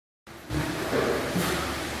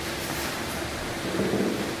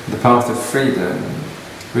Path of Freedom,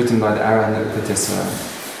 written by the Arahant Upatissa,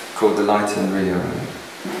 called The Light and Rio.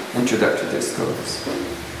 Introductory discourse.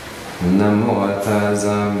 Namo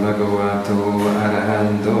tassa bhagavato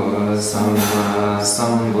arahanto samma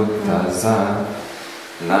sambuddhassa.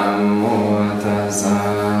 Namo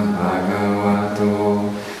tassa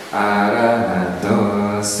bhagavato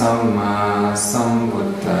arahanto samma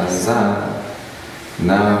sambuddhassa.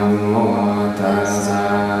 Namo tassa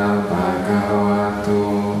bhagavato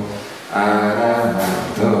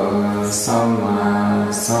arahanto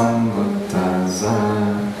samma sambuddhassa.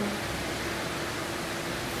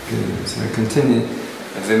 Good. So continue.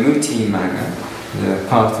 Vimuttimagga, the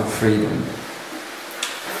path of freedom.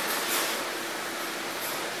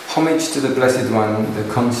 Homage to the Blessed One, the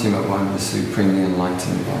Consummate One, the Supremely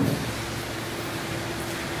Enlightened One.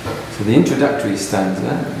 So the introductory stanza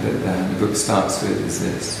that the book starts with is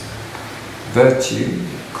this: virtue,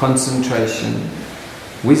 concentration,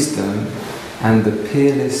 wisdom, and the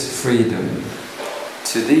peerless freedom.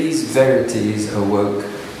 To these verities awoke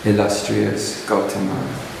illustrious Gautama.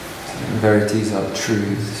 Verities are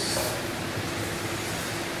truths.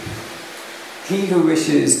 He who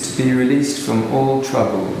wishes to be released from all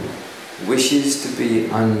trouble, wishes to be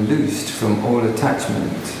unloosed from all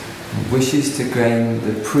attachment, wishes to gain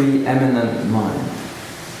the preeminent mind,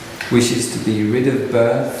 wishes to be rid of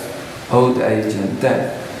birth, old age and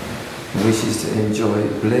death, wishes to enjoy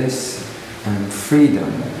bliss and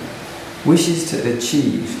freedom, wishes to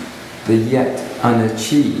achieve the yet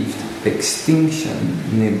unachieved extinction,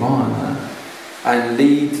 nibbana, and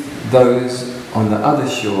lead those on the other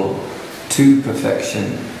shore to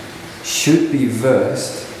perfection, should be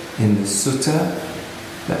versed in the Sutta,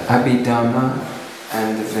 the Abhidhamma,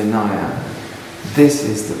 and the Vinaya. This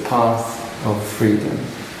is the path of freedom.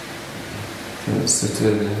 So the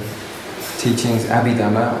Sutta, the teachings,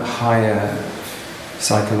 Abhidhamma, higher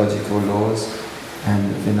psychological laws,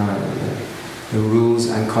 and Vinaya, the rules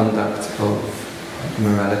and conduct of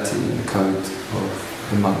morality, the code of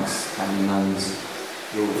the monks and nuns'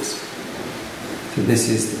 rules. So this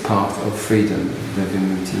is the path of freedom, the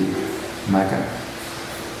Vimuttimagga.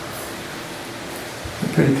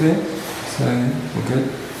 Pretty clear? So, we're good?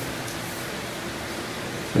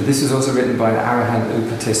 So this was also written by Arahant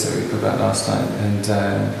Upatissa, we put that last time, and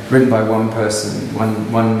written by one person,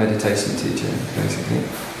 one meditation teacher, basically.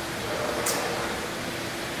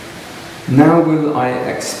 Now will I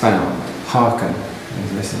expound. Hearken.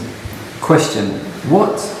 Listen. Question: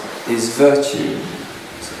 what is virtue?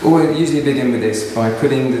 So we usually begin with this by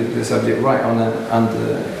putting the subject right on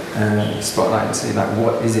under the spotlight and say, like,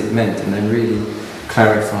 what is it meant, and then really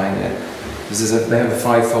clarifying it. They have a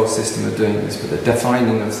five-fold system of doing this, but the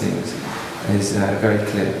defining of things is very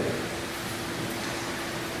clear.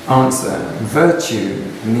 Answer: virtue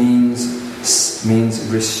means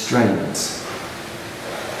restraint.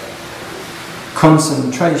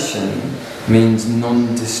 Concentration means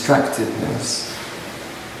non-distractedness.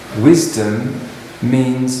 Wisdom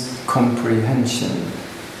means comprehension.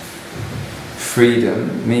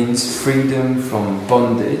 Freedom means freedom from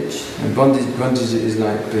bondage. And bondage is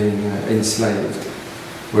like being enslaved,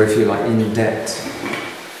 where if you're like in debt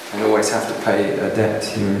and always have to pay a debt,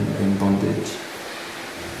 you're in bondage.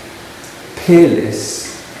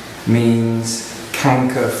 Peerless means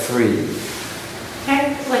canker-free.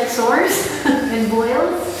 Like sores and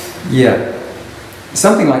boils? Yeah.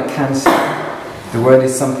 Something like cancer. The word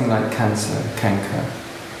is something like cancer, canker.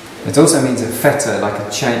 It also means a fetter, like a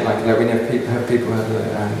chain, like when you have people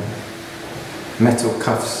have metal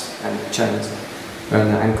cuffs and chains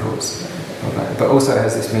around their ankles. But also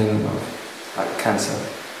has this meaning of like cancer.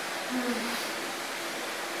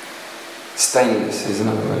 Stainless is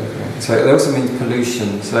another word for it. So it also means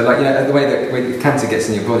pollution. So like, the way that when cancer gets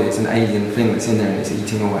in your body, it's an alien thing that's in there and it's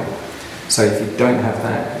eating away. So if you don't have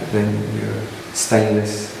that, then you're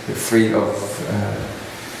stainless, you're free of,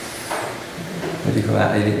 what do you call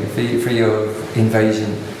that, alien? Free of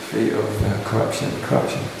invasion, free of corruption.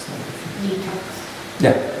 Detox.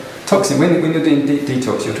 Yeah. Toxin. When you're doing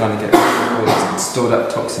detox, you're trying to get all these stored up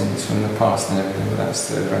toxins from the past and everything. Well, that's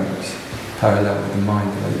very much parallel with the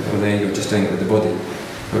mind. Or there you're just doing it with the body,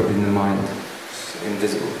 but in the mind, it's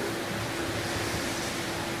invisible.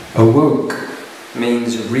 Awoke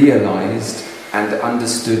means realized and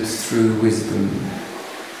understood through wisdom.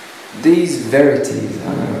 These verities,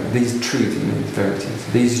 these truths means verities.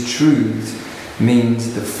 These truths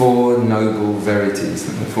means the Four Noble Verities,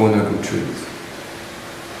 the Four Noble Truths.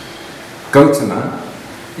 Gautama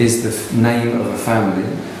is the name of a family,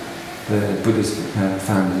 the Buddhist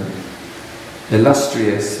family.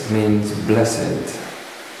 Illustrious means blessed.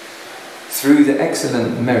 Through the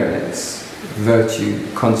excellent merits virtue,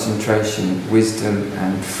 concentration, wisdom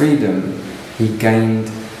and freedom, he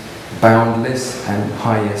gained boundless and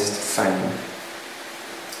highest fame.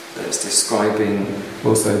 That's describing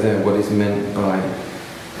also there what is meant by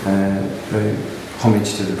the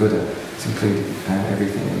homage to the Buddha. It's included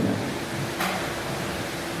everything in there.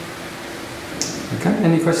 Okay,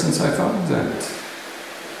 any questions so far? Is that...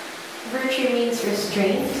 Virtue means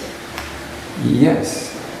restraint.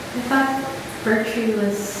 Yes. I thought virtue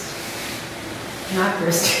was not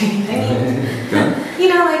restraint. I mean, you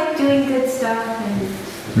know, like doing good stuff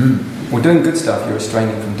and... Well, doing good stuff, you're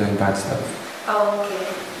restraining from doing bad stuff. Oh,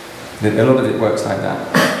 okay. A lot of it works like that.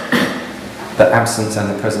 The absence and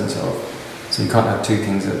the presence of. So you can't have two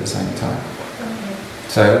things at the same time. Okay.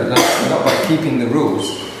 So not by keeping the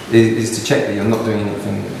rules is to check that you're not doing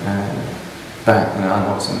anything bad,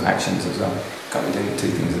 unwholesome actions as well. Can't be doing two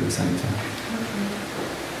things at the same time. Okay.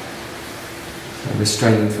 So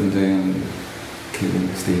restraining from doing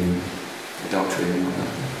killing, stealing, adultery and all that.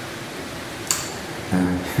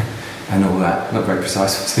 And all that. Not very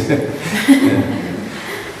precise. Yeah.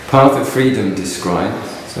 Path of freedom described.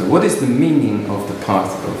 So what is the meaning of the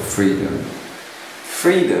path of freedom?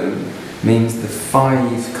 Freedom means the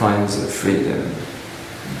 5 kinds of freedom.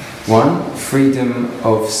 1, freedom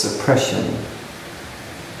of suppression.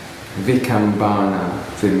 Vikambana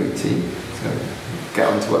vimutti. So get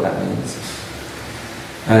on to what that means.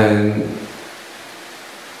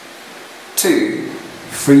 2,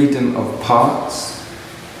 freedom of parts.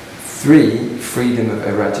 3, freedom of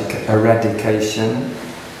eradication.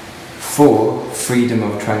 4, freedom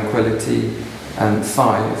of tranquility. And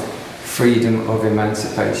 5, freedom of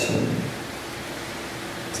emancipation.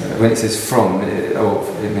 So when it says from, it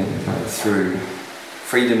means like through.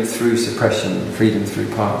 Freedom through suppression, freedom through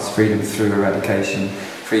parts, freedom through eradication,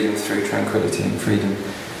 freedom through tranquility, and freedom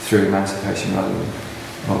through emancipation rather than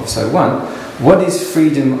of. So 1, what is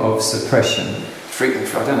freedom of suppression? Freedom,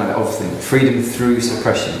 I don't know the of thing. Freedom through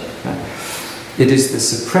suppression. It is the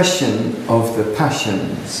suppression of the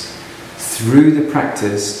passions through the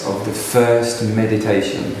practice of the first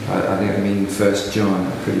meditation. I think I mean first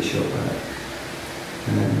jhana, I'm pretty sure about it.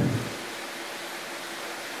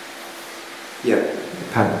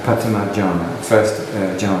 Patama jhana, first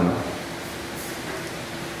jhana.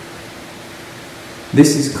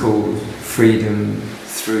 This is called freedom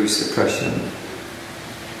through suppression.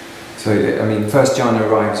 So, I mean, first jhana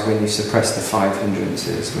arrives when you suppress the 5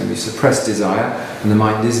 hindrances. When you suppress desire and the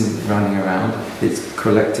mind isn't running around, it's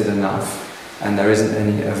collected enough and there isn't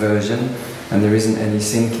any aversion and there isn't any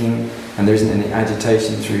sinking and there isn't any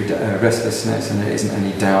agitation through restlessness and there isn't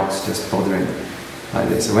any doubts just bothering like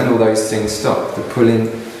this. So when all those things stop, the pulling,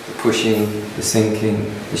 the pushing, the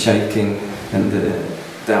sinking, the shaking and the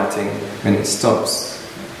doubting, when it stops,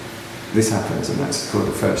 this happens and that's called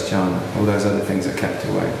the first jhana. All those other things are kept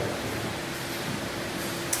away.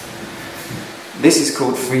 This is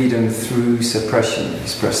called freedom through suppression.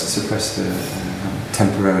 Suppressed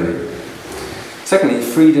temporarily. Secondly,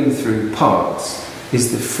 freedom through parts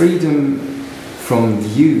is the freedom from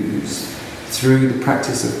views through the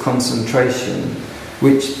practice of concentration,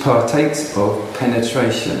 which partakes of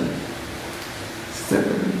penetration. So,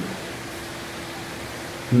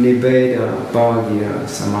 Nibbeda Bhagya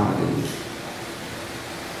Samadhi.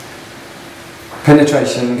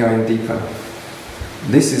 Penetration, going deeper.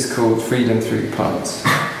 This is called freedom through parts.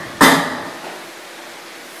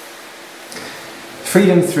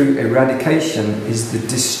 Freedom through eradication is the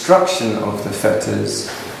destruction of the fetters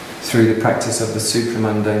through the practice of the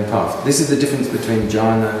supramundane path. This is the difference between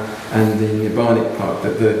jhana and the nibbanic path,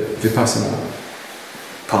 the vipassana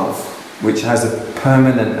path, which has a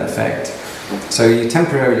permanent effect. So you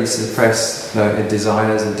temporarily suppress the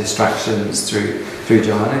desires and distractions through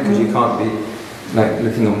jhana, because you can't be like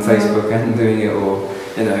looking on Facebook and doing it, or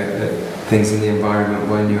things in the environment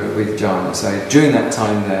when you're with jhana. So during that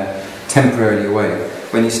time they're temporarily away.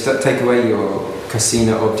 When you take away your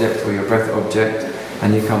kasina object or your breath object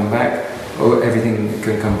and you come back, everything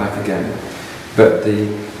can come back again. But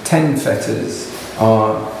the 10 fetters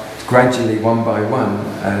are gradually, one by one,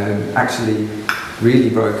 actually really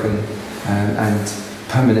broken and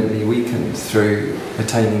permanently weakened through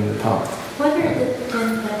attaining the path. What are the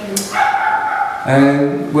 10 fetters?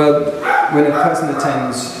 Well, when a person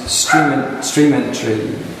attends stream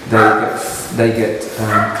entry, they get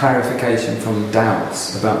clarification from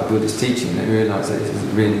doubts about Buddhist teaching. They realise that it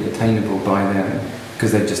isn't really attainable by them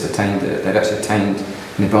because they've just attained it. They've actually attained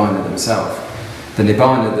Nibbana themselves. The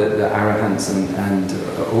Nibbana, the Arahants and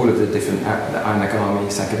all of the different, the Anagami,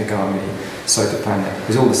 Sakadagami, Sotapanna,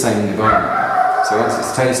 is all the same Nibbana. So once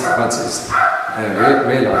it's tasted, once it's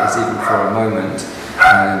realised, even for a moment,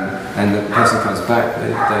 and the person comes back,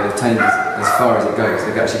 they've attained as far as it goes.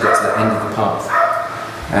 They've actually got to the end of the path.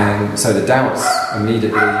 And so the doubts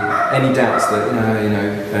immediately, any doubts that,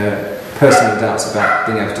 personal doubts about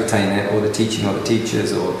being able to attain it, or the teaching or the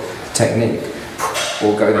teachers or the technique,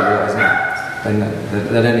 all go, they realise no.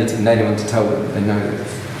 They don't need anyone to tell them, they know it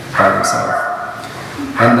by themselves.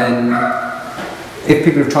 And then, if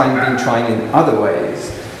people have been trying in other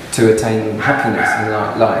ways to attain happiness in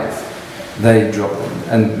life, they drop them.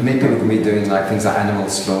 And many people can be doing things like animal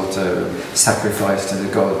slaughter, sacrifice to the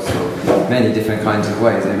gods, or many different kinds of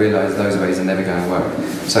ways. They realise those ways are never going to work.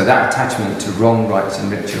 So that attachment to wrong rites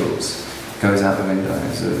and rituals goes out the window.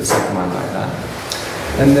 So the second one like that.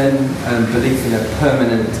 And then belief in a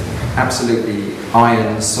permanent, absolutely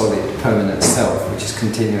iron, solid, permanent self, which is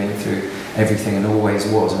continuing through everything and always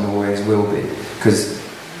was and always will be. Because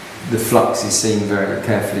the flux is seen very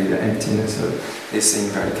carefully, the emptiness is seen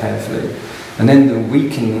very carefully. And then the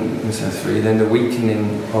weakening, so then the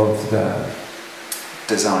weakening of the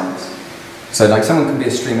desires. So someone can be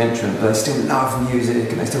a stream entrant, but they still love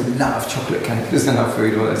music, and they still love chocolate cake, they still love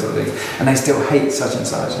food, all those sort of things, and they still hate such and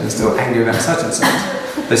such, and they're still angry about such and such.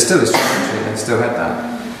 They're still a stream entrant, they still have that.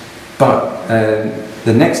 But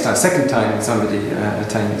the next time, second time somebody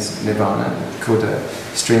attains Nibbana, called a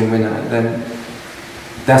stream winner, then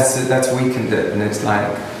that's weakened it, and it's like,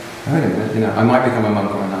 oh, wait a minute, I might become a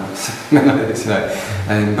monk or a nun.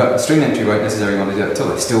 But stream entry won't necessarily want to do it at all.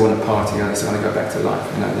 They still want to party, or they still want to go back to life.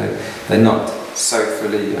 They're not so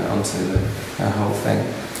fully onto the whole thing.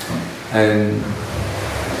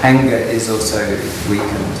 Anger is also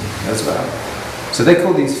weakened as well. So they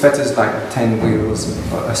call these fetters 10 wheels,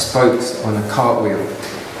 or spokes on a cartwheel.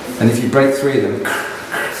 And if you break 3 of them,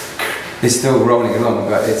 it's still rolling along,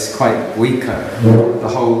 but it's quite weaker. The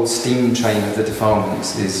whole steam train of the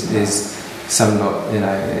defilements is somewhat,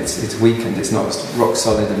 it's weakened. It's not rock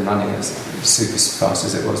solid and running as super fast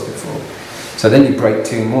as it was before. So then you break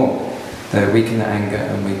 2 more. They weaken the anger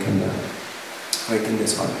and weaken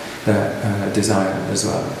this one, the desire as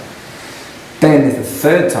well. Then if the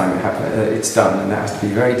third time it's done, and that has to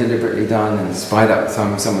be very deliberately done, and by that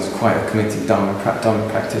time someone's quite a committed Dharma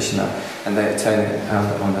practitioner, and they attain it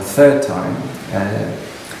on the third time,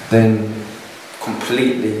 then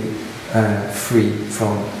completely free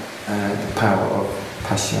from the power of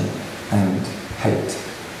passion and hate.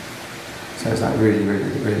 So it's really,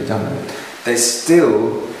 really, really done it. There's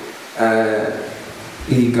still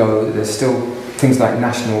ego, there's still things like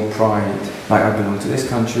national pride, like I belong to this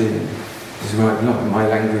country, this is where I belong, my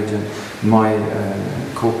language and my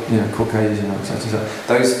Caucasian, and such and such.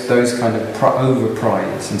 Those kind of over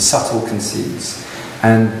prides and subtle conceits,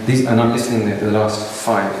 and I'm listening to the last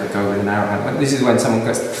 5 that go with an Arahant. This is when someone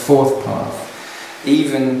gets the 4th path.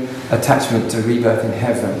 Even attachment to rebirth in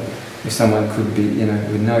heaven, if someone could be,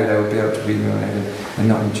 would know they would be able to be in heaven, they're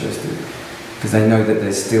not interested, because they know that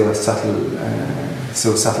there's still a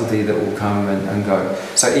subtlety that will come and go.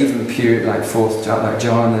 So even pure, like 4th, like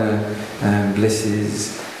jhana,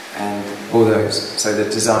 blisses, and all those. So the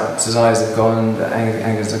desires are gone, the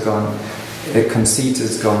angers are gone, the conceit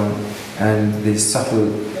is gone, and these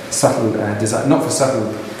subtle desire, not for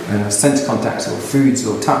subtle sense contacts or foods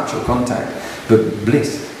or touch or contact, but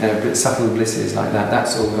bliss, subtle blisses like that,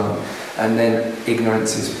 that's all gone. And then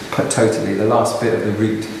ignorance is totally, the last bit of the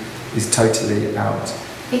root is totally out.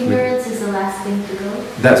 Ignorance is the last thing to go?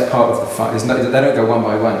 That's part of the fight. They don't go one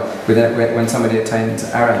by one. When somebody attains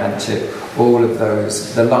arahantship, all of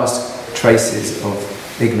those, the last traces of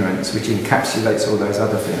ignorance, which encapsulates all those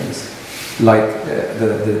other things, like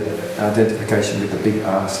the identification with the big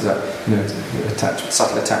R, so that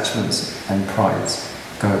subtle attachments and prides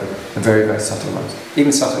go, the very, very subtle ones.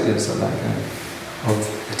 Even subtle is of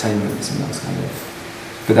attainments and those kind of.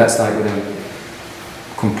 But that's like with a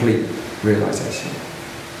complete realization.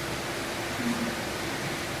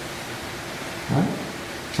 Right?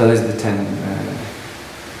 So those are the 10.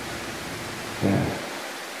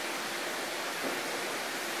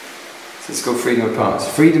 So it's called freedom of parts.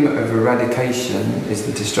 Freedom of eradication is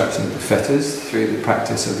the destruction of the fetters through the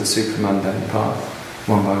practice of the supramundane path,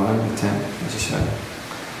 one by one, the 10, as I show.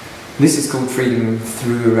 This is called freedom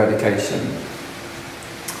through eradication.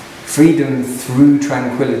 Freedom through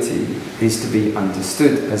tranquility is to be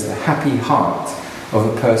understood as the happy heart of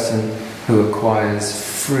a person who acquires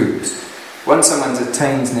fruit. Once someone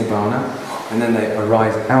attains Nibbana, and then they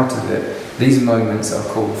arise out of it, these moments are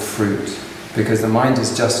called fruit, because the mind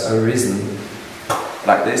has just arisen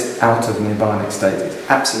like this, out of Nibbanic state. It's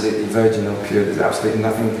absolutely virginal pure. There's absolutely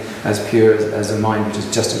nothing as pure as a mind which has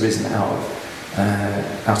just arisen out of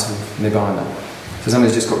Nibbana. So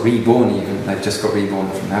someone's just got reborn even, they've just got reborn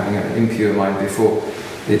from having an impure mind before,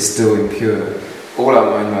 it's still impure. All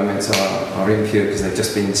our mind moments are impure because they've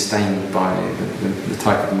just been stained by the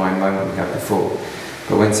type of mind moment we had before.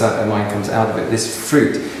 But when a mind comes out of it, this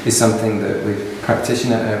fruit is something that with practice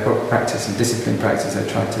and discipline practice, they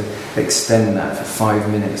try to extend that for 5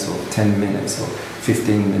 minutes or 10 minutes or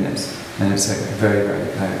 15 minutes. And it's a very,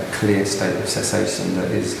 very clear state of cessation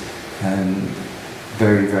that is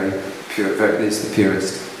very, very pure. It's the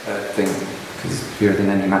purest thing, because it's purer than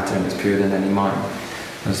any matter and it's purer than any mind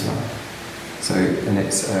as well. So, and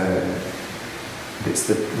it's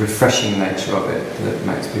the refreshing nature of it that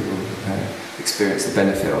makes people experience the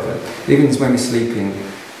benefit of it. Even when we're sleeping,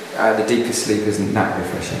 the deepest sleep isn't that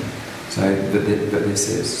refreshing. So, but this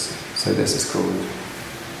is. So this is called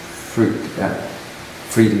fruit.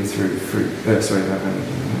 Freedom through fruit.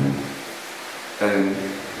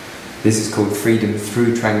 This is called freedom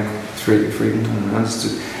through freedom,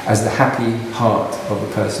 understood as the happy heart of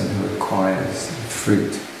a person who acquires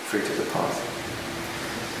fruit of the path.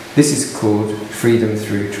 This is called freedom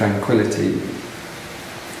through tranquility.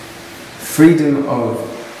 Freedom of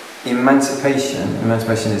emancipation.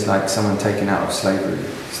 Emancipation is like someone taken out of slavery.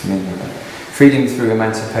 It's the meaning of that. Freedom through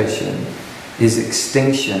emancipation is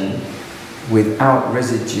extinction without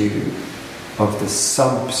residue of the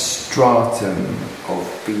substratum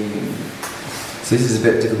of being. So this is a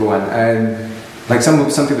bit difficult one. Like some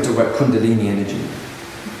people talk about Kundalini energy.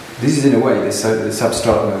 This is in a way the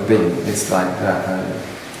substratum of being. It's like that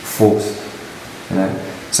force, you know.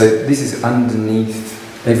 So this is underneath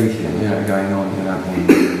everything, you know, going on, you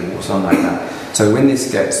know, or something like that. So when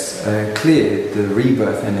this gets cleared, the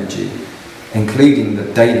rebirth energy, including the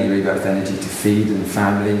daily rebirth energy to feed and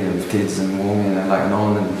family and kids and warming and like and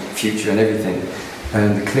on and future and everything,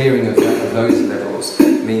 and the clearing of those levels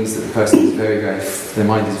means that the person is their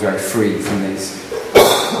mind is very free from these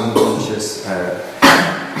unconscious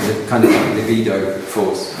kind of like libido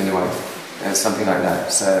force in a way, something like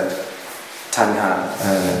that. So tanha,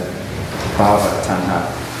 bhava tanha,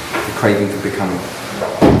 the craving for becoming.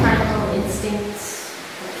 Primal instincts,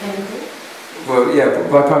 chemical. Well, yeah, but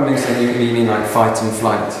by primal instinct you mean like fight and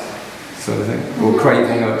flight sort of thing, or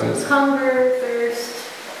craving or just hunger, thirst,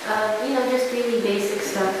 you know, just really basic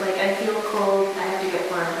stuff. Like I feel cold, I have to get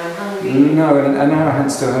warm. I'm hungry. No, an arahant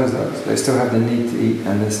still has those. They still have the need to eat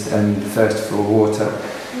and the thirst for water.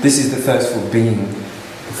 This is the thirst for being,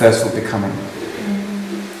 the thirst for becoming,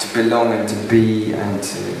 to belong and to be and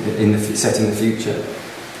set in the future.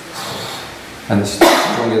 And the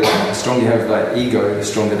stronger you have like ego, the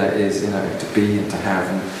stronger that is, you know, to be and to have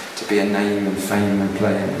and to be a name and fame and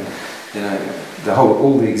play and, you know,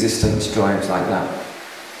 all the existence drives like that,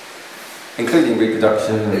 including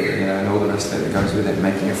reproduction and, you know, and all the rest of it that goes with it,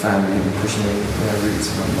 making a family and pushing roots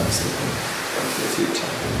and all that stuff into the future.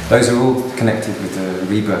 Those are all connected with the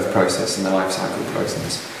rebirth process and the life cycle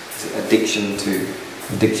process. It's addiction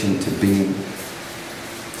to being.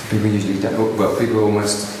 So people usually don't. Well, people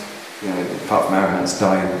almost, you know, apart from arahants,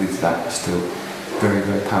 die with that still very,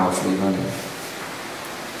 very powerfully running.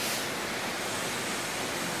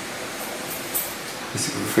 This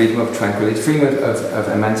is freedom of tranquility. Freedom of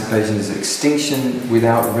emancipation is extinction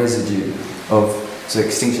without residue of. So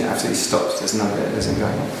extinction absolutely stops. There's none of it. There's nothing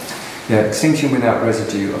going on. Yeah, extinction without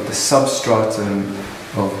residue of the substratum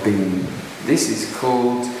of being. This is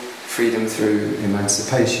called freedom through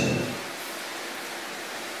emancipation.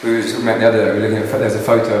 We were talking about the other day, we were looking at, there's a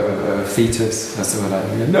photo of a fetus. That's the one I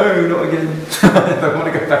go, no, not again. I don't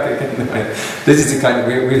want to go back again. This is the kind of,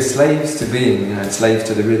 we're slaves to being, you know, slaves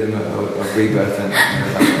to the rhythm of rebirth. And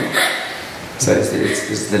so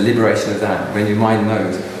it's the liberation of that. When your mind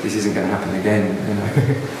knows this isn't going to happen again, you know.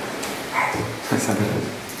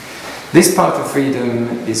 This path of freedom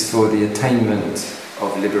is for the attainment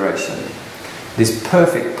of liberation. This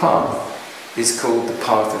perfect path is called the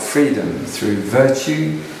path of freedom through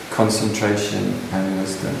virtue, concentration and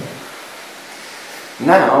wisdom.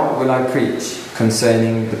 Now will I preach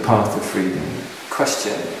concerning the path of freedom.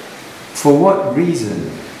 Question: for what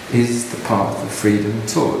reason is the path of freedom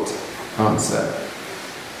taught? Answer: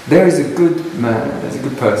 there is a good man, there's a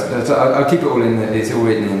good person. I'll keep it all in, it's all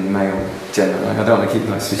written in male general. I don't want to keep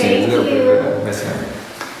like switching a little bit of messing up.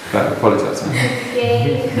 But I apologise.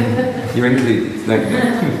 Yay. You're included, don't you?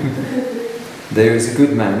 There is a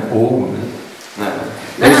good man or woman. No.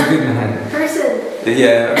 There is a good man. Person.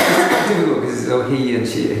 Yeah, it's difficult because it's he and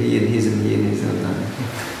she, he and his and he and his.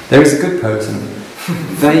 There is a good person.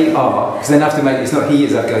 They are. Because then I have to make it's not he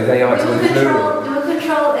is I go. They are. Do a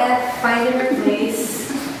control F, find and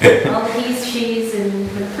replace all the he's, she's, and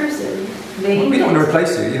the person. Well, we don't want to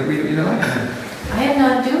replace you. You don't like it. I am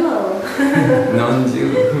non-dual.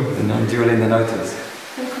 Non-dual, the non-dual in the lotus.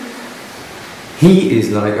 He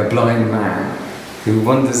is like a blind man who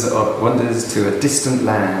wanders to a distant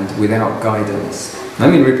land without guidance.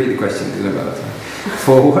 Let me repeat the question.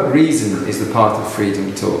 For what reason is the path of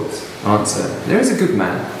freedom taught? Answer: there is a good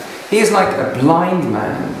man. He is like a blind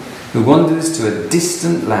man who wanders to a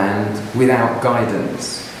distant land without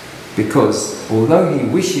guidance, because although he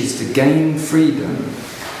wishes to gain freedom,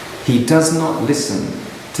 he does not listen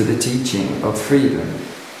to the teaching of freedom.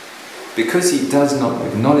 Because he does not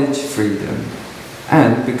acknowledge freedom,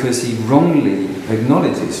 and because he wrongly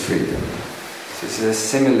acknowledges freedom. So it's a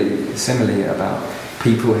simile about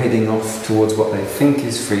people heading off towards what they think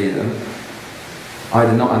is freedom,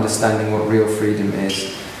 either not understanding what real freedom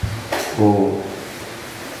is, or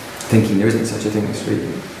thinking there isn't such a thing as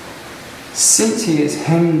freedom. Since he is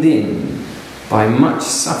hemmed in by much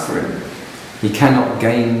suffering, he cannot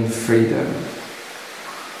gain freedom.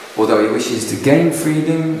 Although he wishes to gain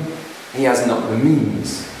freedom, he has not the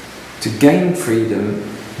means. To gain freedom,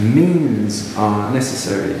 means are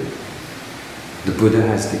necessary. The Buddha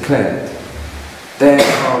has declared, there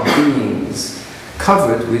are beings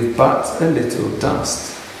covered with but a little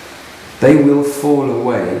dust. They will fall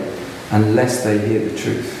away unless they hear the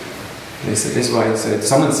truth. This is why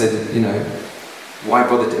someone said, why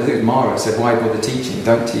bother? I think it was Mara said, why bother teaching?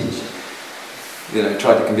 Don't teach.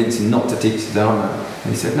 Tried to convince him not to teach the Dharma.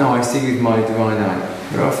 And he said, no, I see with my divine eye.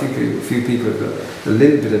 There are a few people who've got a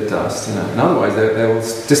little bit of dust, and otherwise they're all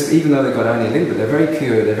just, even though they've got only a little bit, they're very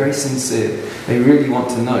pure, they're very sincere, they really want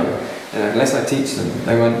to know. Unless I teach them,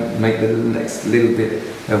 they won't make the next little bit,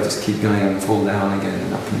 they'll just keep going and fall down again,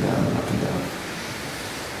 and up and down and up and down.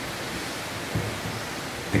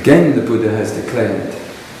 Again, the Buddha has declared,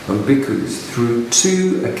 O bhikkhus, through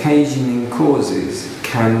two occasioning causes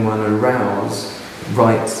can one arouse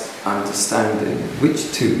right understanding.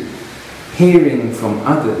 Which two? Hearing from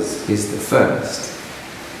others is the first,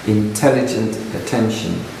 intelligent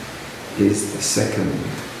attention is the second.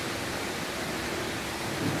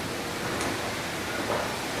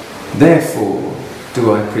 Therefore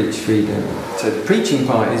do I preach freedom. So the preaching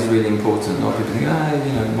part is really important. A lot of people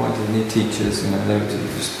think, why do you need teachers? They're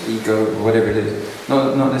just ego or whatever it is.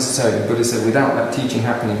 Not necessarily. The Buddha said, without that teaching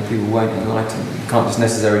happening, people won't enlighten. You can't just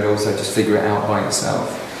necessarily also just figure it out by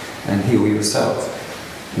yourself and heal yourself.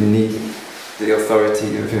 You need the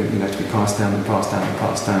authority of him, to be passed down and passed down and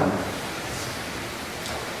passed down.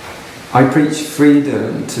 I preach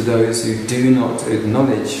freedom to those who do not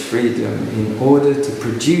acknowledge freedom in order to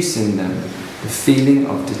produce in them the feeling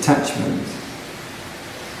of detachment.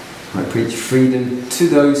 I preach freedom to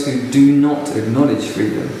those who do not acknowledge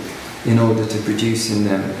freedom in order to produce in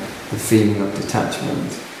them the feeling of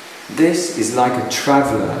detachment. This is like a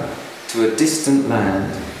traveller to a distant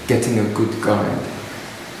land getting a good guide.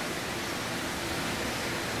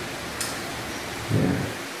 Yeah.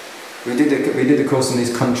 We did a course on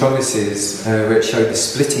these controversies where it showed the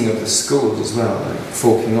splitting of the schools as well, like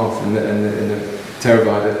forking off, and the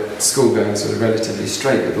Theravada school going sort of relatively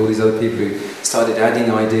straight, with all these other people who started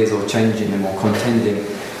adding ideas or changing them or contending,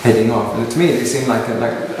 heading off. And to me, it seemed like an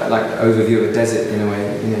overview of a desert in a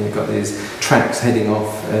way. You've got these tracks heading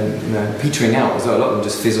off and petering out as well. A lot of them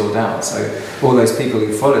just fizzled out. So all those people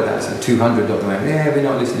who followed that, so 200 of them went, we're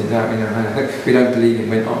not listening to that. We don't believe it.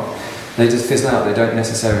 Went off. They just fizzle out. They don't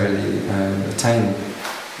necessarily attain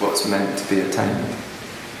what's meant to be attained.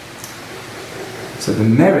 So the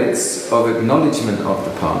merits of acknowledgement of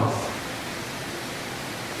the path,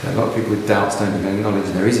 a lot of people with doubts don't even acknowledge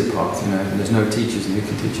there is a path, and there's no teachers and you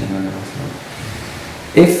can teach anyone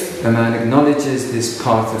else. If a man acknowledges this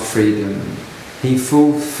path of freedom, he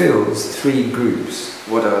fulfills three groups.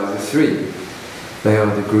 What are the three? They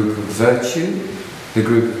are the group of virtue, the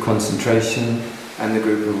group of concentration, and the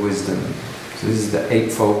group of wisdom. So this is the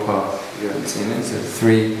eightfold path. You haven't seen it. So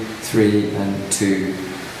 3, 3, and 2.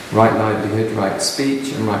 Right livelihood, right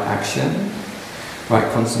speech, and right action.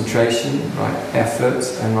 Right concentration, right effort,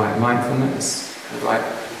 and right mindfulness. Right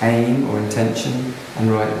aim or intention,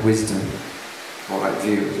 and right wisdom, or right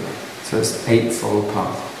view as well. So it's eightfold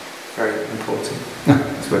path. Very important.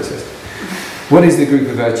 That's what it says. What is the group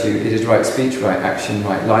of virtue? It is right speech, right action,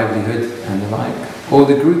 right livelihood, and the like. Or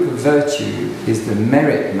the group of virtue is the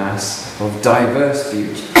merit mass of diverse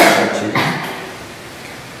virtues.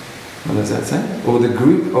 What does that say? Or the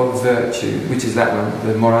group of virtue, which is that one,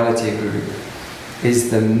 the morality group, is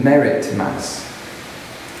the merit mass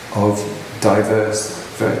of diverse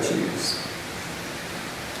virtues.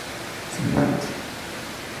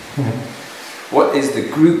 What is the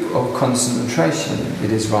group of concentration?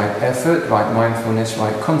 It is right effort, right mindfulness,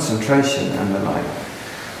 right concentration, and the like.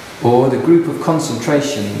 Or the group of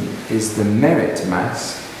concentration is the merit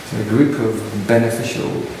mass, so a group of beneficial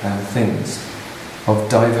things, of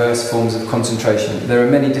diverse forms of concentration. There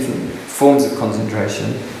are many different forms of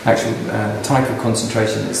concentration, actual type of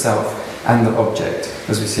concentration itself, and the object.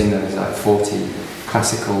 As we've seen, there's like 40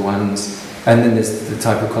 classical ones, and then there's the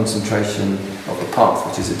type of concentration of the path,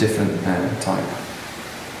 which is a different type.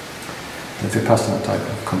 The Vipassana type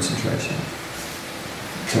of concentration.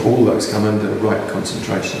 So all those come under right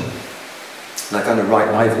concentration. Like under right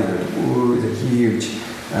livelihood, ooh, the huge,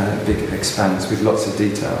 big expanse with lots of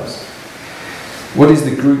details. What is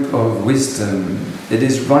the group of wisdom? It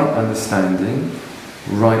is right understanding,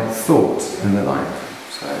 right thought, and the like.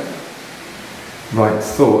 So, right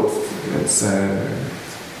thought, it's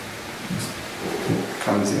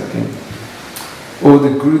clumsy, I think. Or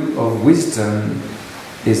the group of wisdom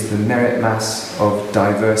is the merit mass of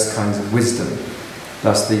diverse kinds of wisdom.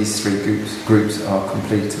 Thus these three groups are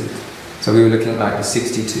completed. So we were looking at like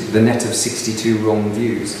the net of 62 wrong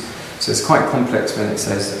views. So it's quite complex when it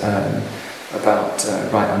says about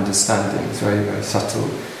right understanding. It's very, very subtle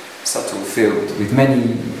field with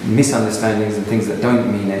many misunderstandings and things that don't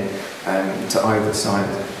mean it to either side.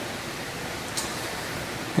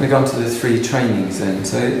 I'm going to go on to the three trainings then.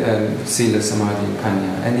 So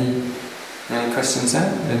Sila-Samadhi-Pañña. Any questions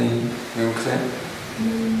there? Any real clear?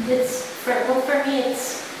 For me,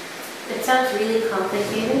 it sounds really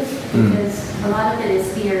complicated because a lot of it is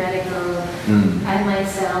theoretical. I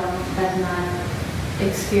myself have not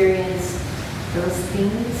experienced those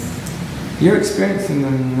things. You're experiencing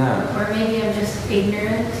them now. Or maybe I'm just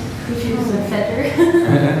ignorant, which is a fetter.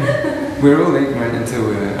 We're all ignorant until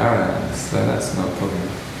we're arahants, so that's not a problem.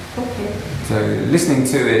 Okay. So listening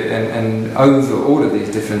to it and over all of these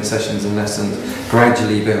different sessions and lessons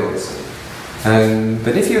gradually builds.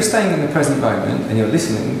 But if you're staying in the present moment and you're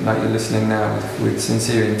listening, like you're listening now with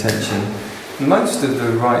sincere intention, most of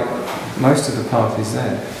the path is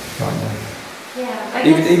there right now. Yeah,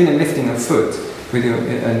 even in lifting a foot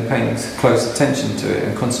and paying close attention to it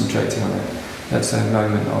and concentrating on it, that's a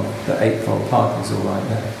moment of the eightfold path is all right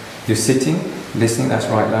there. You're sitting, listening, that's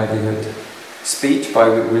right livelihood. Speech, by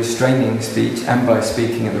restraining speech and by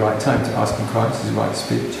speaking at the right time to ask in Christ is right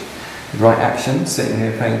speech. Right action, sitting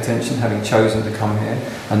here paying attention, having chosen to come here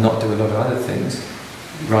and not do a lot of other things.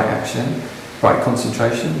 Right action, right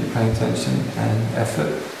concentration, you're paying attention, and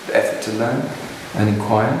effort, the effort to learn and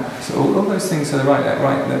inquire. So all those things are right.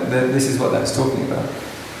 This is what that's talking about.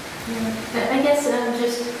 Yeah. I guess I'm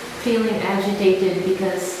just feeling agitated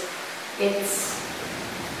because it's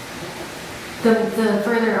the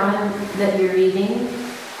further on that you're reading,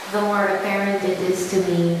 the more apparent it is to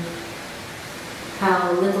me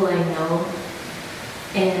how little I know.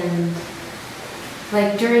 And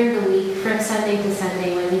like during the week, from Sunday to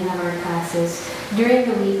Sunday when we have our classes, during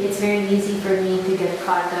the week it's very easy for me to get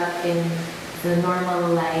caught up in the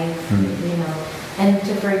normal life, you know, and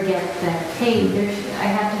to forget that, hey, I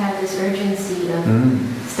have to have this urgency of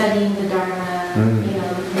studying the Dharma, you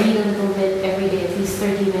know, read a little bit every day, at least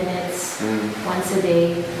 30 minutes, once a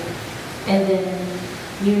day, and then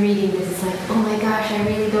you reading this, it's like, oh my gosh, I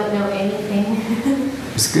really don't know anything.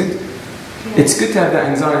 It's good. Yeah. It's good to have that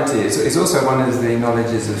anxiety. It's also one of the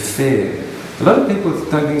knowledges of fear. A lot of people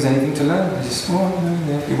don't think there's anything to learn. They just,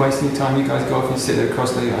 you're wasting your time, you guys go off and sit there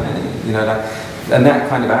across the, you know, and that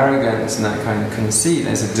kind of arrogance and that kind of conceit,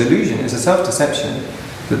 there's a delusion, it's a self-deception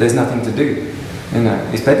that there's nothing to do. You know,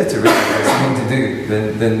 it's better to realize there's something to do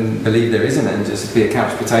than believe there isn't and just be a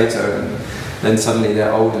couch potato and then suddenly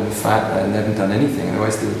they're old and fat and haven't done anything and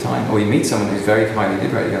wasted the time. Or you meet someone who's very highly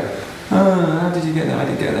liberated, you go, how did you get there? I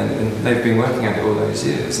didn't get there. And they've been working at it all those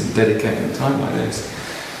years and dedicating time like this.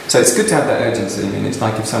 So it's good to have that urgency. I mean, it's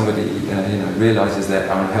like if somebody realises they're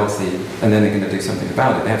unhealthy and then they're going to do something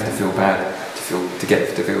about it, they have to feel bad to feel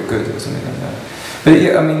good or something like that. But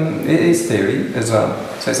yeah, I mean, it is theory as well.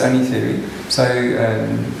 So it's only theory. So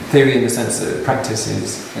theory in the sense that practice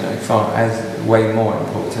is, way more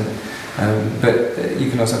important. But you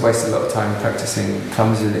can also waste a lot of time practicing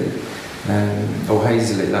clumsily or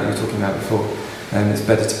hazily, like we were talking about before. It's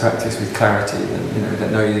better to practice with clarity than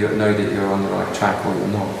that know that you're on the right track or you're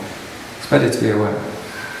not. It's better to be aware.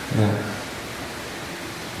 Yeah.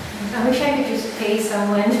 I wish I could just pay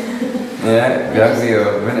someone.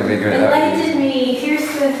 Wouldn't it be great? Enlighten me. Here's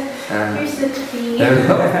the fee. There are a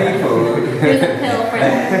lot of people. Here's a pill for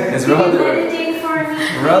that. There's meditate for me.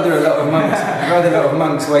 Rather a lot of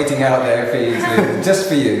monks waiting out there for you, just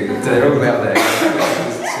for you. They're all out there.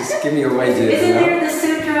 Just give me your wages. Isn't there the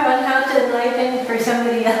sutra on how to enlighten for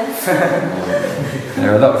somebody else?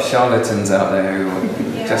 There are a lot of charlatans out there who are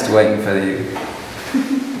just waiting for the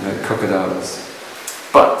crocodiles.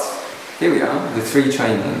 But here we are, the three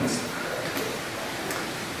trainings.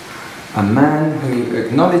 A man who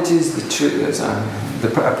acknowledges the truth,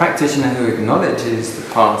 a practitioner who acknowledges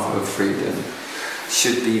the path of freedom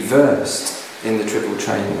should be versed in the triple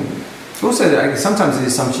training. Also, sometimes the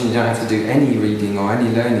assumption you don't have to do any reading or any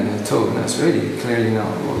learning at all, and that's really clearly not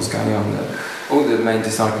what's going on there. All the main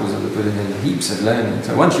disciples of the Buddha did heaps of learning.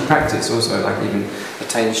 So once you practice, also like even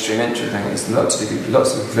attain stream entry, it's lots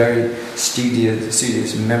of very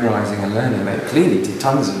studious memorizing and learning. They clearly did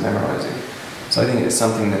tons of memorizing. So I think it's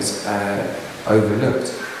something that's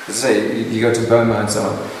overlooked. As I say, you go to Burma and so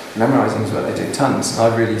on, memorizing is what they do, tons.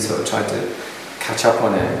 I've really sort of tried to catch up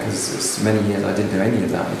on it because it's many years I didn't do any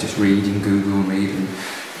of that. I just read and Google and read and,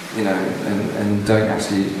 you know, and don't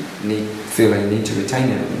actually feel any need to retain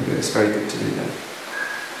anything, but it's very good to do that.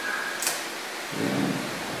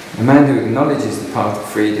 Yeah. A man who acknowledges the path of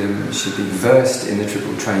freedom should be versed in the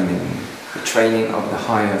triple training, the training of the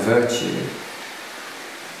higher virtue,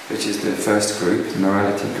 which is the first group, the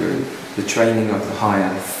morality group, the training of the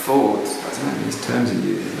higher thought. I don't know these terms are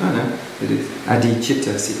used. I know it is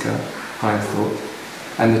adicitta sika, higher thought,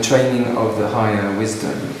 and the training of the higher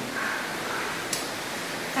wisdom.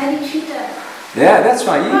 Adicitta. Yeah, that's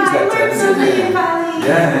right. You use that term. Something in Pali.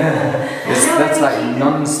 Yeah. That's like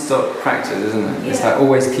non-stop practice, isn't it? Yeah. It's like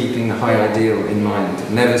always keeping the high ideal in mind,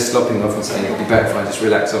 never slopping off and saying it'd be better if I just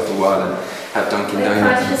relax off a while and have Dunkin'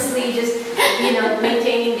 Donuts. Consciously, just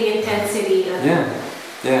maintaining the intensity. Of Yeah.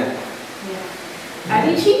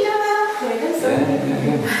 Adicitta.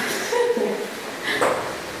 Yeah.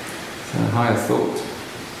 So higher thought.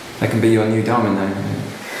 That can be your new Dharma name.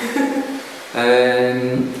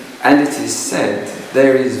 And it is said,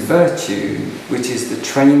 there is virtue, which is the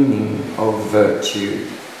training of virtue,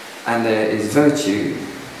 and there is virtue,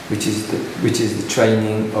 which is the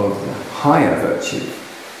training of the higher virtue.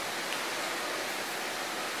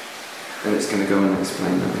 And it's going to go on and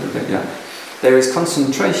explain that a little bit. Yeah. There is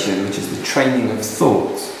concentration, which is the training of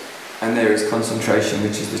thought, and there is concentration,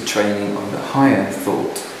 which is the training of the higher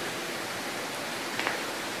thought.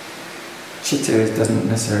 Chitta doesn't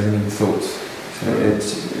necessarily mean thought. So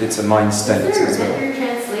it's a mind state as well. Is there a well. better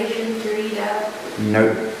translation to read out?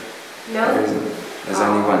 No. No? There isn't. There's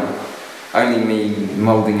only one. Only me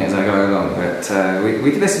moulding it as I go along. But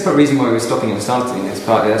this is the reason why we're stopping and starting.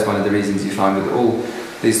 That's one of the reasons you find with all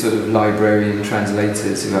these sort of librarian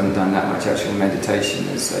translators who haven't done that much actual meditation,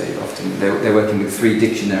 as they're working with 3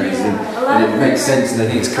 dictionaries, and it makes sense and they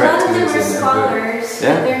think it's correct. A lot of them are scholars,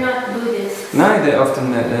 but they're not Buddhists. No, they're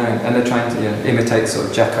often, and they're trying to imitate sort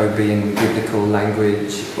of Jacobean biblical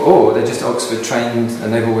language, or they're just Oxford trained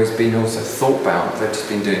and they've always been also thought bound. They've just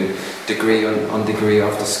been doing degree on degree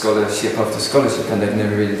after scholarship, and they've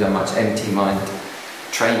never really done much empty mind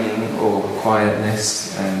training or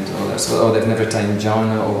quietness and all that sort of, or they've never attained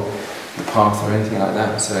jhana or the path or anything like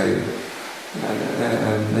that, so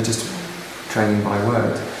they're just training by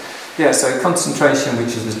word. Yeah, so concentration,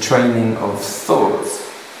 which is the training of thought,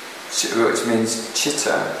 which means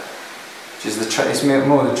chitta, which is it's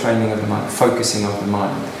more the training of the mind, focusing of the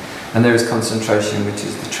mind. And there is concentration, which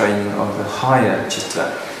is the training of the higher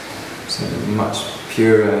chitta, so much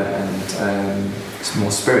purer and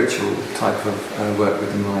more spiritual type of work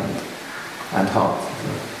with the mind and heart.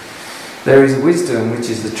 There is wisdom, which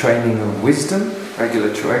is the training of wisdom,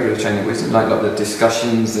 regular training of wisdom, like the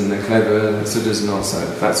discussions and the clever suttas and also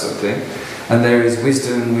that sort of thing. And there is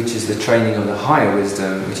wisdom, which is the training of the higher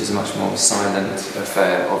wisdom, which is a much more silent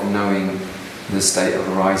affair of knowing the state of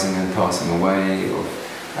arising and passing away, of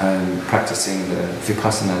practicing the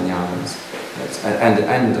vipassana jnanas.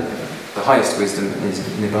 And the highest wisdom is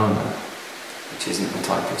nibbana, which isn't a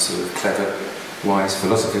type of sort of clever, wise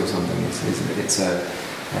philosophy or something. It's a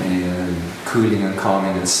cooling and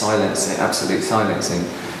calming and silencing, absolute silencing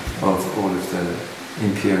of all of the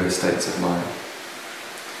impure states of mind.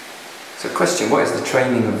 So question, what is the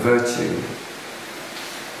training of virtue?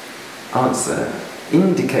 Answer,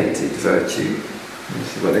 indicated virtue.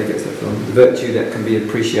 This is where they get that from. The virtue that can be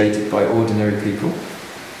appreciated by ordinary people.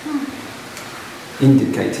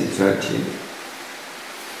 Indicated virtue.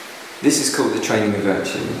 This is called the training of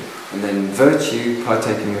virtue. And then virtue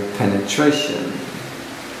partaking of penetration.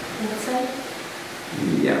 Inside?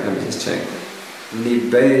 Yeah, let me just check.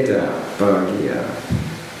 Nibbeda bhagya.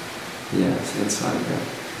 Yeah, it's inside there.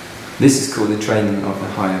 This is called the training of the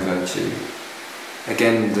higher virtue.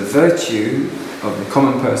 Again, the virtue of the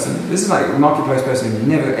common person. This is like a marketplace person who's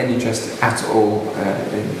never any interest at all.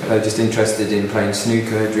 They're just interested in playing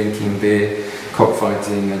snooker, drinking beer,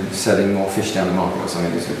 cockfighting, and selling more fish down the market or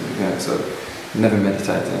something. So never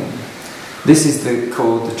meditating. This is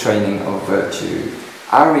called the training of virtue.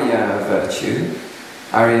 Arya virtue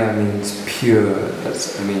Arya means pure,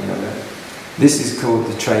 that's the meaning of it. This is called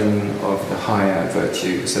the training of the higher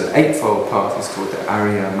virtue. So the Eightfold Path is called the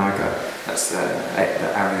Arya Magga. That's the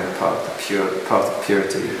Arya path, the pure path of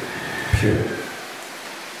purity. Pure.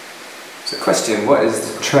 So question, what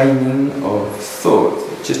is the training of thought?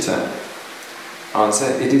 Jietuo.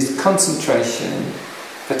 Answer, it is concentration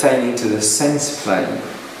pertaining to the sense plane.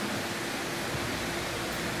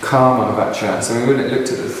 Karma vachra. So we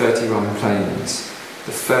looked at the 31 planes.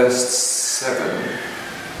 The first 7,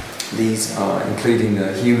 these are, including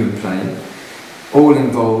the human plane, all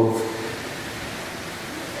involve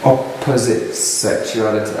opposite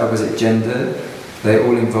sexuality, opposite gender. They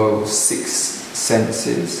all involve 6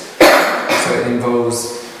 senses. So it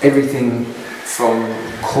involves everything from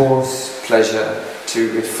coarse pleasure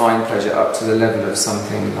to refined pleasure up to the level of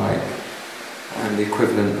something like the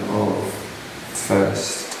equivalent of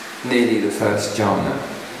nearly the first jhana.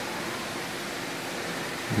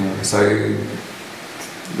 Yeah, so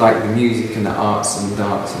like the music and the arts and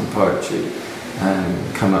dance and poetry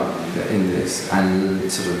come up in this, and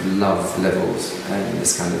sort of love levels and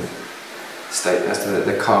this kind of state. That's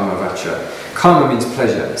the karma vachra. Karma means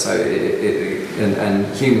pleasure, so and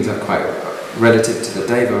humans are quite, relative to the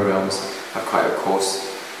deva realms, have quite a coarse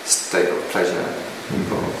state of pleasure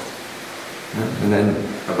involved. Yeah? And then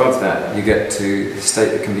above that you get to the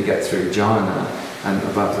state that can be get through jhana, and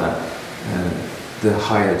above that the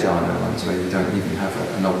higher jhana ones where you don't even have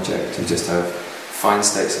an object, you just have fine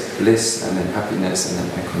states of bliss and then happiness and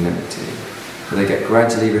then equanimity. So they get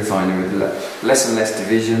gradually refined with less and less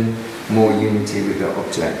division, more unity with the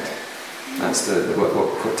object. That's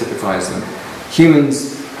what typifies them.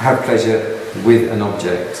 Humans have pleasure with an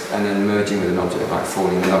object and then merging with an object, like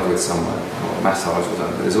falling in love with someone or massage or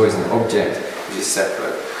something. But there's always an object which is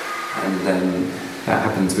separate, and then that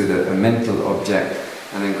happens with a mental object,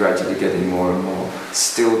 and then gradually getting more and more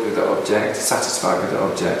stilled with the object, satisfied with the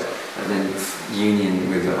object, and then union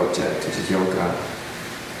with the object, which is yoga.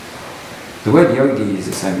 The word yogi is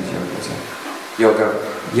the same as yoga. So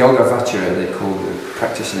yoga vachara they call the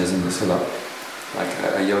practitioners in the Sula, like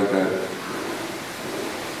a yoga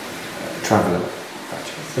traveller,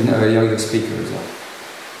 a yoga speaker as well.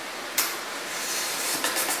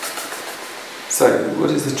 So, what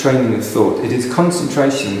is the training of thought? It is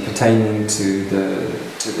concentration pertaining to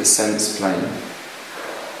the sense plane.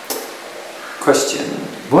 Question,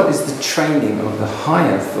 what is the training of the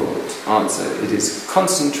higher thought? Answer, it is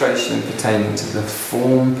concentration pertaining to the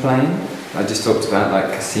form plane. I just talked about,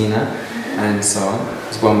 like Kasina and so on.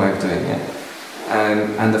 It's one way of doing it.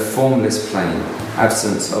 And the formless plane,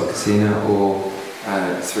 absence of Kasina, or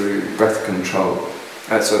through breath control,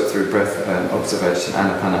 through breath observation,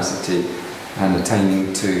 Anapanasati, and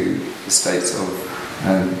attaining to the states of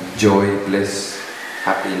joy, bliss,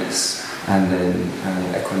 happiness, and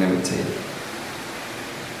then equanimity.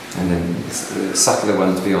 And then the subtler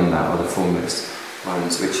ones beyond that are the formless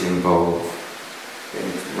ones, which involve,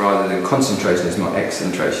 rather than concentration, it's not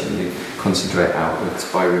excentration, you concentrate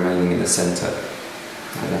outwards by remaining in the centre.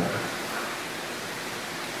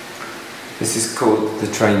 This is called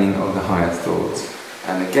the training of the higher thoughts.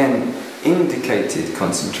 And again, indicated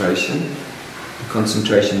concentration,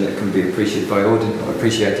 concentration that can be appreciated by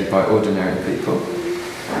ordinary people,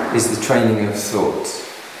 is the training of thought.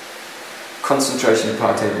 Concentration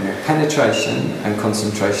partaking of penetration and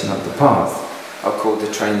concentration of the path are called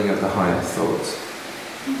the training of the higher thoughts.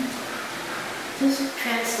 This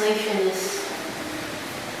translation is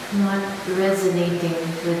not resonating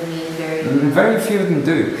with me very few of them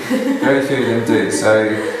do. Very few of them do. So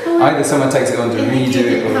either someone takes it on to redo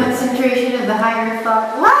it, or concentration of the higher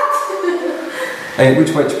thought. What?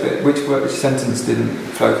 Which sentence didn't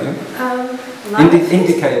flow for you?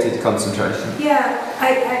 Indicated concentration.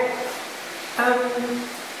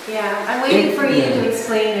 Yeah, I'm waiting for you to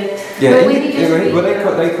explain it. Yeah,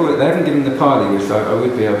 they call it. They haven't given the Pali, which I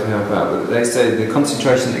would be able to help out. But they say the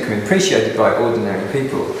concentration that can be appreciated by ordinary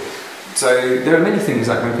people. So there are many things,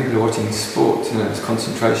 like when people are watching sport, there's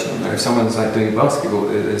concentration on there. If someone's like doing basketball,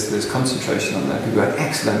 there's concentration on there. People go,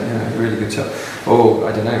 excellent, really good shot. Or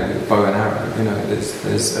I don't know, bow and arrow.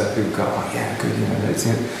 There's people go, oh yeah, good.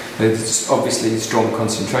 There's obviously strong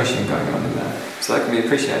concentration going on in there. So that can be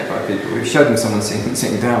appreciated by people. We've showed them someone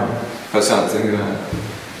sitting down or something,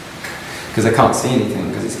 because they can't see anything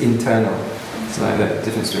because it's internal. So like the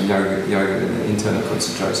difference between yoga and internal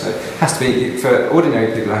concentration. So it has to be, for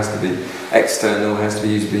ordinary people, it has to be external, it has to be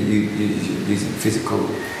using physical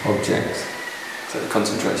objects. So the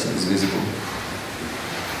concentration is visible.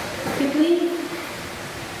 Could we?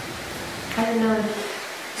 I don't know.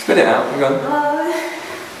 Spit it out, go on.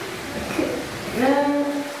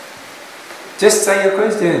 Just say your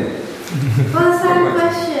question. Well, it's not a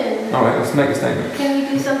question. Alright, let's make a statement. Can we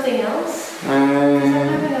do something else? Because I'm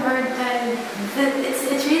having a hard time.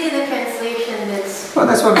 It's really the translation that's... Well,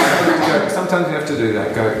 that's what we have to go. Sometimes we have to do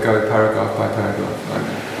that. Go paragraph by paragraph. Like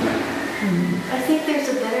that. I think there's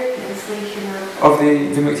a better translation Of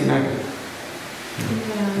the Vimuttimagga?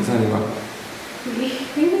 Yeah. There's only one.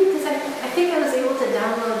 Really? Because I think I was able to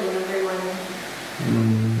download another one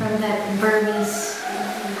from that Burmese.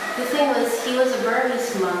 The thing was, he was a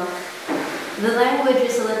Burmese monk. The language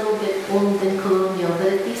is a little bit old and colonial, but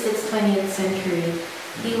at least it's 20th century.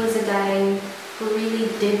 He was a guy who really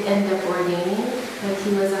did end up ordaining, but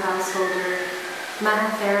he was a householder.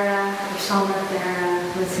 Mahathera or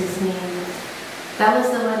Somathera was his name. That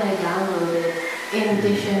was the one I downloaded, in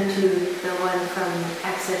addition to the one from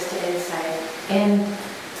Access to Insight. And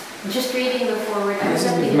just reading the forward, I was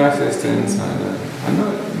at the Access to Insight. I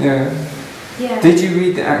know. Yeah. Yeah. Did you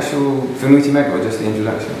read the actual Vimuttimagga or just the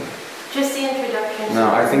introduction? Just the introduction.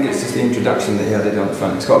 No, I think it's just the introduction that he added on the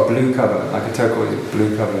front. It's got a blue cover, like a turquoise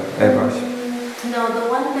blue cover, airbrush. No, the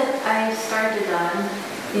one that I started on,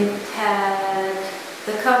 it had,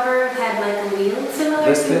 the cover had like a wheel, similar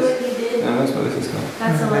to what you did. No, that's what this is called.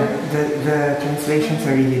 That's the one. The translations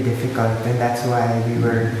are really difficult, and that's why we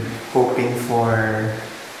were hoping for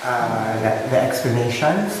the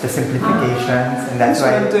explanations, the simplifications, and that's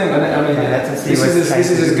why I'm doing. I mean, this is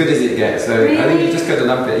as good as it gets. So I think you just got to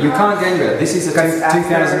lump it. You can't get into it. This is a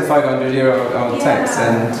 2,500-year-old text,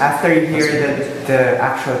 and after you hear the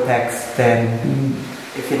actual text, then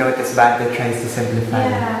if you notice, Bhante tries to simplify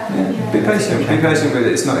it. Be patient. Be patient with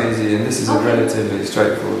it. It's not easy, and this is a relatively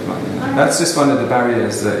straightforward one. You know. That's just one of the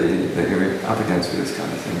barriers that you're up against with this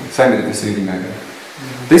kind of thing. Same with the Visuddhimagga.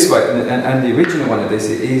 This way, and the original one of this,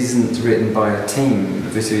 it isn't written by a team.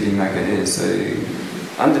 The Visuddhimagga is, so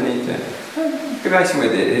underneath it, be patient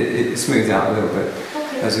with it. It smooths out a little bit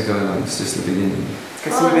as we go along. It's just the beginning.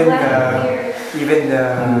 Because even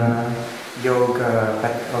the yoga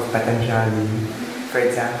of Patanjali, for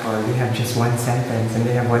example, they have just one sentence and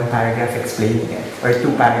they have one paragraph explaining it, or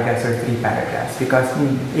 2 paragraphs or 3 paragraphs, because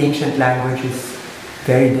ancient language is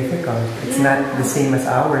very difficult. It's not the same as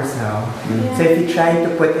ours now. So if you try to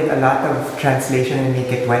put in a lot of translation and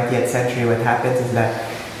make it 20th century, what happens is that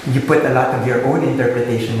you put a lot of your own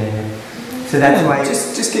interpretation in it. So that's why...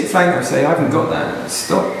 Just keep flagging up, say, I haven't got that.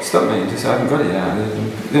 Stop me, just say, I haven't got it yet.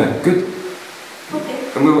 Yeah, good. Okay.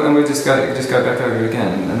 And we'll just go back over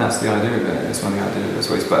again, and that's the idea of it. That's one thing I do. That's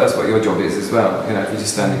what your job is as well. You know, if you're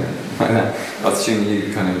just standing like that, I assume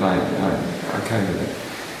you kind of like okay with it.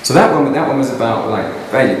 So that one was about like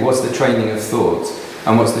really what's the training of thought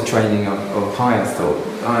and what's the training of higher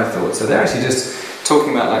thought. So they're actually just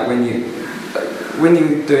talking about like when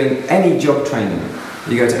you're doing any job training,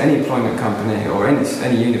 you go to any employment company or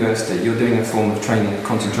any university, you're doing a form of training of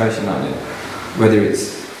concentration, aren't you? Whether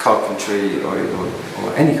it's carpentry or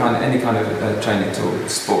any kind of training at all,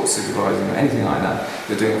 sports supervising or anything like that,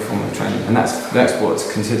 you're doing a form of training, and that's what's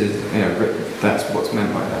considered. You know, that's what's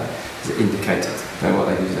meant by that. Is indicated. Know what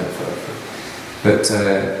they use that for. But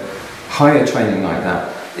higher training like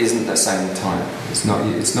that isn't the same type. It's not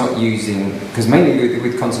using, because mainly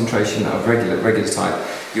with concentration of regular type,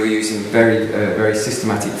 you're using very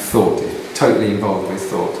systematic thought, totally involved with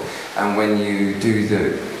thought. And when you do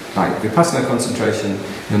the Vipassana concentration,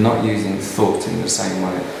 you're not using thought in the same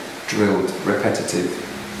way, drilled, repetitive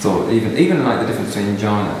thought. Even like the difference between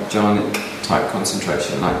jhanic type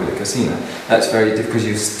concentration, like with the Kasina, that's very different because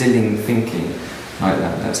you're stilling thinking like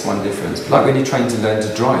that. That's one difference. Like when you train to learn to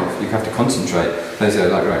drive, you have to concentrate. They say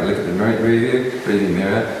like, right, look at the rear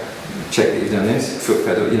mirror, check that you've done this, foot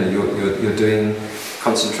pedal. You know, you're doing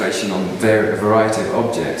concentration on a variety of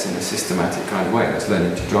objects in a systematic kind of way. That's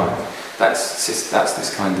learning to drive. That's this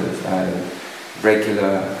kind of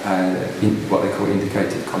regular, what they call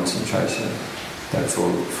indicated concentration. That's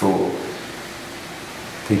for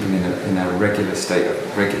people in a regular state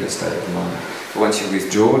of mind. But once you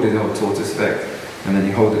withdraw, do the whole tortoise effect, and then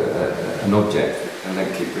you hold an object and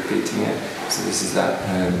then keep repeating it. So this is that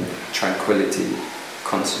tranquility,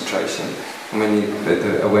 concentration. And when you put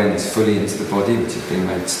the awareness fully into the body, which is being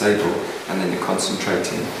made stable, and then you're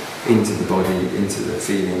concentrating into the body, into the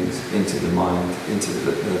feelings, into the mind, into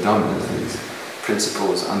the dhammas, these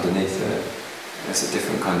principles underneath it. It's a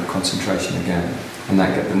different kind of concentration again. And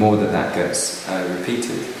the more that gets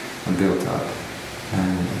repeated and built up,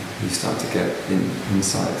 you start to get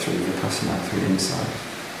insight through Vipassana, through insight.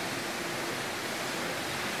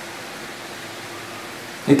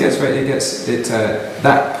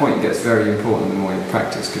 That point gets very important the more you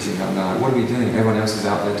practice, because you go, what are we doing? Everyone else is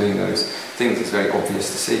out there doing those things. It's very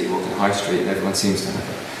obvious to see. You walk in High Street and everyone seems to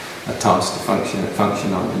have a task to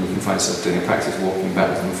function on, and you can find yourself doing a practice walking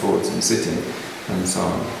backwards and forwards and sitting and so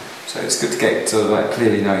on. So it's good to get sort of like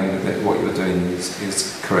clearly knowing that what you're doing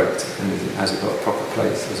is correct and has got a proper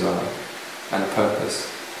place as well and a purpose.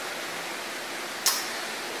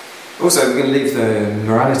 Also, we're going to leave the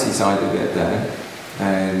morality side of it there,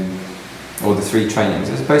 or the 3 trainings.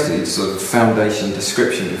 It's basically sort of foundation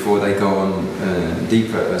description before they go on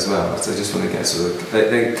deeper as well. So I just want to get sort of...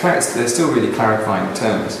 They're still really clarifying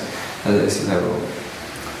terms at this level.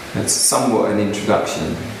 It's somewhat an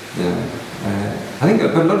introduction, you know. I think a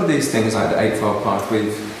lot of these things, like the Eightfold Path,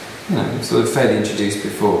 we've sort of fairly introduced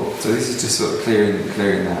before. So this is just sort of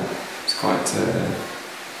clearing that. It's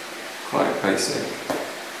quite basic.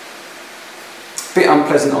 Bit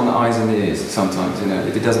unpleasant on the eyes and the ears sometimes, you know,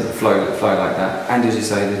 if it doesn't flow like that. And as you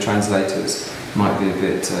say, the translators might be a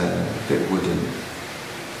bit wooden.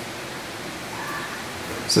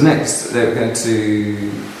 So next, they're going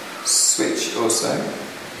to switch also.